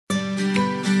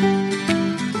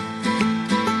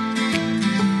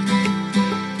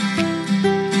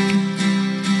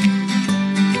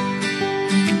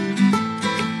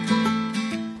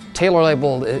Taylor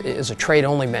Label is a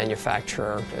trade-only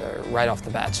manufacturer right off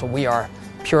the bat, so we are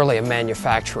purely a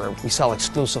manufacturer. We sell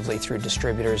exclusively through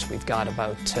distributors. We've got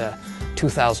about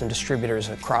 2,000 distributors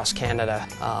across Canada.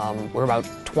 We're about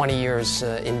 20 years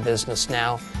in business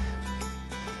now.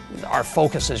 Our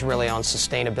focus is really on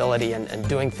sustainability and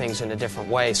doing things in a different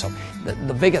way. So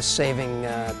the biggest saving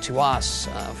to us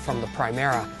from the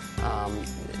Primera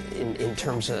in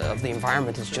terms of the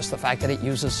environment is just the fact that it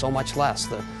uses so much less.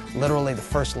 Literally the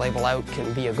first label out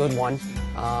can be a good one,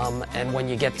 and when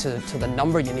you get to the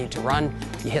number you need to run,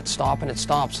 you hit stop and it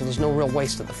stops. So there's no real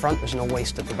waste at the front, there's no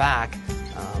waste at the back.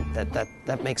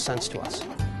 That makes sense to us.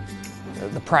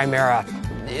 The Primera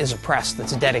is a press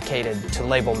that's dedicated to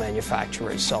label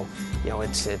manufacturers, so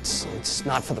it's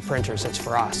not for the printers, it's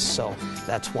for us. So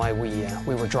that's why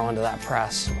we were drawn to that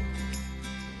press.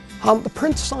 The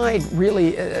print side,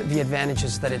 really, the advantage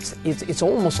is that it's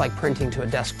almost like printing to a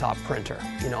desktop printer.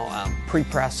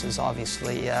 Pre-press is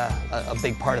obviously a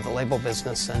big part of the label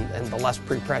business, and the less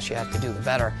pre-press you have to do, the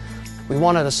better. We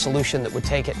wanted a solution that would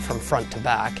take it from front to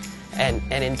back. And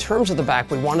in terms of the back,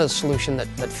 we wanted a solution that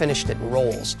finished it in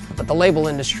rolls. But the label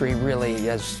industry really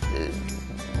is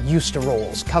used to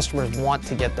rolls. Customers want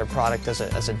to get their product as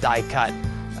a die-cut,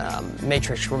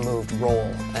 matrix-removed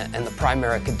roll, and the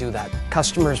Primera could do that.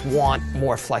 Customers want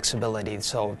more flexibility,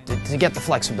 so to get the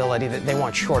flexibility, they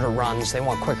want shorter runs, they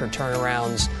want quicker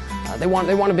turnarounds, they want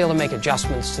to be able to make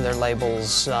adjustments to their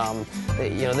labels.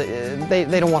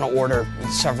 They don't want to order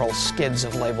several skids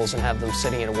of labels and have them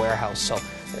sitting in a warehouse, so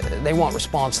they want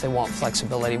response, they want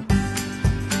flexibility.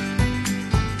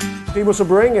 Steam Whistle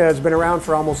Brewing has been around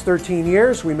for almost 13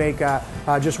 years. We make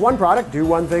just one product, do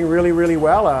one thing really, really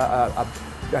well, a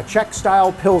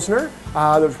Czech-style Pilsner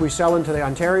that we sell into the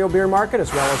Ontario beer market,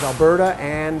 as well as Alberta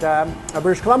and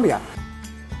British Columbia.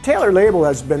 Taylor Label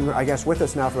has been, I guess, with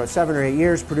us now for about 7 or 8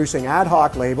 years, producing ad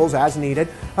hoc labels as needed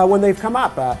when they've come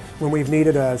up. When we've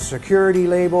needed a security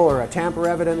label or a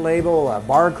tamper-evident label,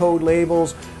 barcode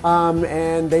labels,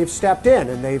 and they've stepped in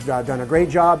and they've done a great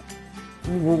job.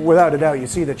 Without a doubt, you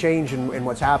see the change in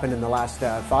what's happened in the last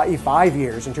 5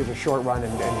 years in terms of short run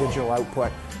and digital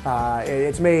output.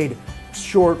 It's made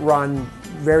short run,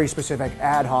 very specific,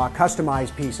 ad hoc,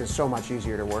 customized pieces so much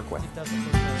easier to work with.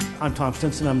 I'm Tom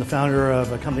Stinson. I'm the founder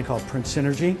of a company called Print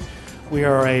Synergy. We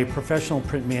are a professional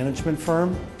print management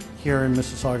firm here in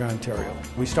Mississauga, Ontario.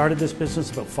 We started this business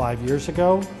about 5 years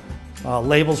ago.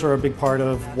 Labels are a big part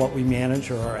of what we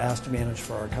manage or are asked to manage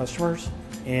for our customers.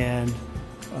 And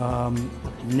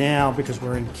now, because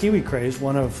we're in Kiwi Craze,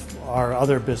 one of our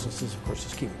other businesses, of course,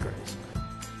 is Kiwi Craze.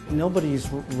 Nobody's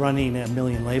running 1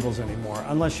 million labels anymore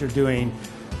unless you're doing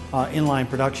inline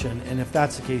production, and if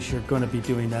that's the case, you're going to be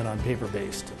doing that on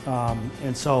paper-based.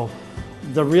 And so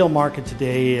the real market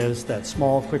today is that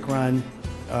small, quick-run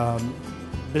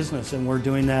business, and we're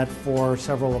doing that for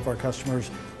several of our customers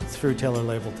through Taylor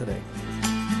Label today.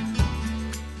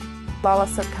 Lala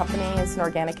Soap Company is an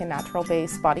organic and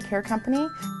natural-based body care company.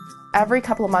 Every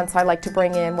couple of months I like to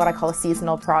bring in what I call a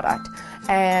seasonal product,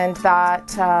 and that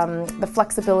the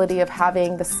flexibility of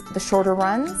having the shorter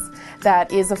runs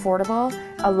that is affordable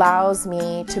allows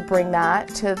me to bring that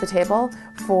to the table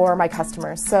for my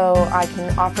customers. So I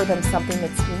can offer them something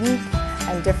that's unique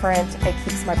and different. It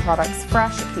keeps my products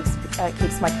fresh, it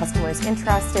keeps my customers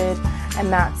interested,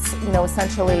 and that's,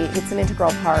 essentially it's an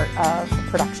integral part of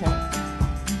production.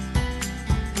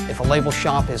 If a label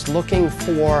shop is looking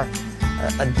for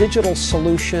a digital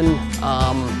solution,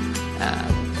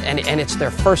 and it's their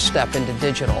first step into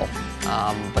digital,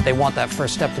 but they want that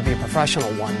first step to be a professional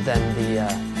one, then the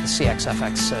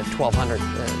CXFX 1200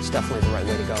 is definitely the right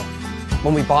way to go.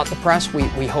 When we bought the press,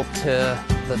 we hoped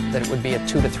that it would be a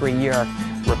 2 to 3 year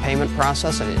repayment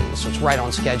process, so it's right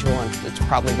on schedule, and it's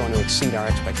probably going to exceed our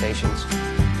expectations.